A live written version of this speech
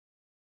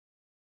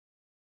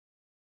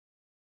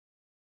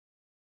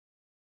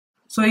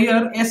So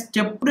here a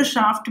stepped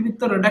shaft with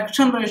the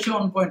reduction ratio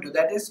 1.2,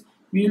 that is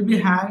we will be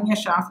having a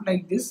shaft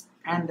like this,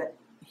 and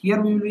here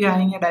we will be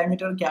having a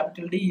diameter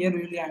capital D, here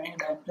we will be having a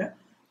diameter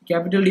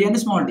capital D and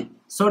small d.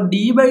 So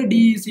d by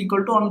d is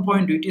equal to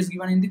 1.2, it is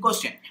given in the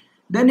question.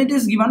 Then it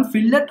is given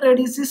fillet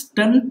radius is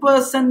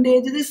 10%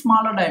 the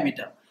smaller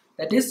diameter,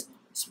 that is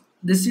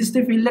this is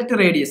the fillet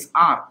radius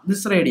r,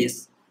 this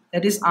radius,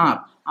 that is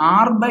r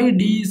by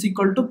d is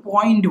equal to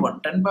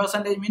 0.1,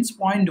 10% means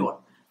 0.1,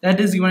 that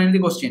is given in the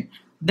question.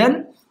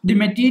 Then the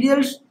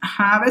materials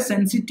have a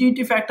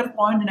sensitivity factor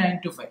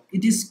 0.925,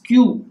 it is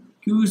q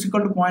is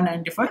equal to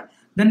 0.95.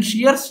 Then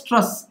shear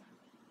stress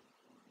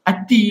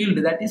at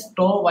yield, that is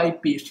tau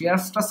yp, shear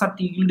stress at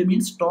yield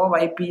means tau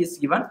yp is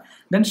given.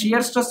 Then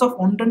shear stress of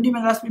 120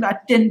 megapascal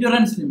at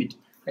endurance limit,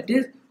 that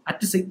is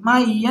at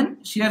sigma en,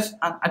 shear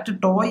at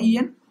tau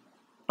en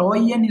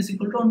is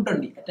equal to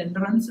 120, at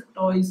endurance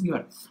tau is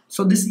given.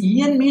 So this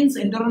en means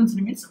endurance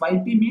limits,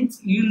 yp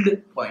means yield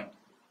point,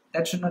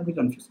 that should not be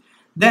confused.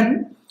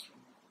 Then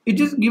it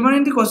is given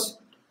in the question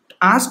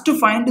as to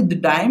find the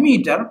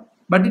diameter,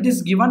 but it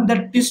is given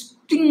that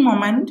twisting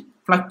moment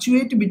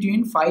fluctuate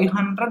between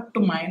 500 to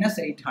minus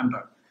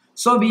 800.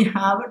 So we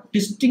have a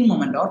twisting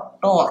moment or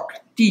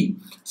torque T.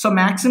 So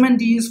maximum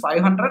T is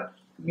 500,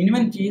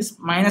 minimum T is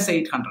minus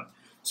 800.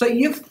 So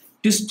if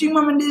twisting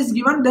moment is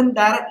given, then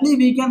directly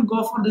we can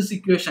go for this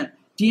equation.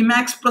 T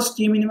max plus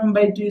T minimum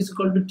by T is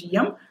equal to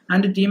Tm,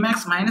 and T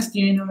max minus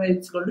T minimum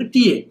is equal to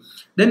Ta.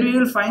 Then we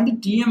will find the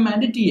Tm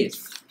and Ta.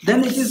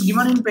 Then it is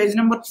given in page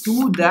number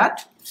 2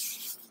 that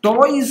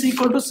tau is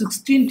equal to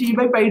 16T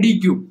by pi d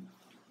cube.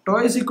 Tau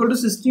is equal to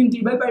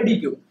 16T by pi d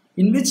cube,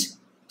 in which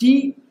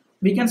T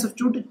we can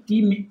substitute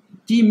T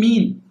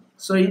mean.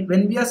 So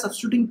when we are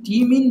substituting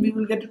T mean, we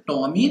will get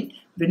tau mean.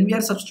 When we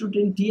are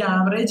substituting T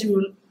average, we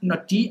will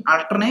T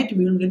alternate,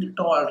 we will get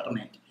tau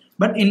alternate.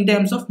 But in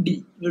terms of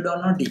D, we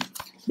don't know D.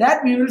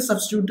 That we will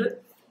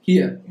substitute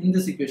here in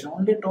this equation.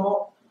 Only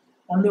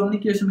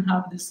equation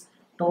have this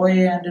tau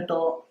A and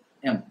tau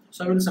M.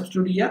 So we will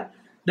substitute here.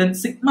 Then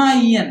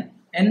sigma En,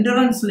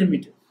 endurance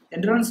limit.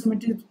 Endurance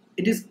limit is,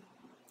 it is,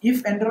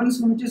 if endurance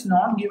limit is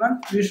not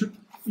given, we should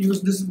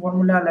use this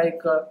formula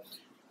like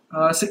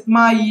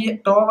sigma E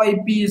tau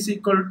yp is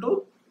equal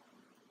to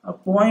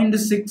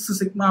 0.6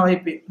 sigma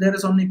yp. There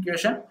is one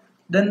equation.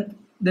 Then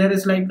there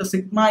is like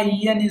sigma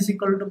En is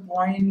equal to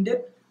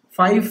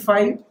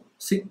 0.55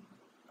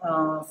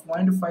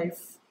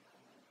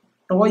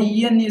 tau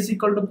En is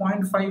equal to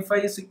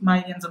 0.55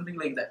 sigma En, something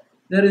like that.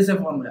 There is a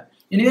formula.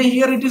 Anyway,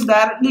 here it is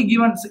directly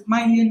given.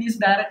 Sigma En is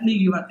directly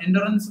given.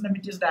 Endurance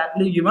limit is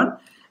directly given,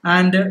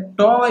 and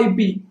tau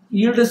yp,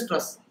 yield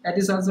stress, that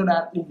is also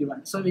directly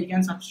given. So we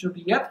can substitute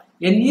here.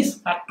 N is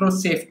factor of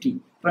safety,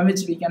 from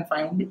which we can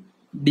find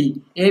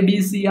D. A,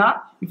 B, C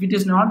are, if it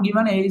is not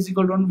given, A is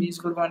equal to 1, B is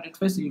equal to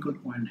 1.85, C equal to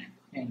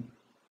 0.9.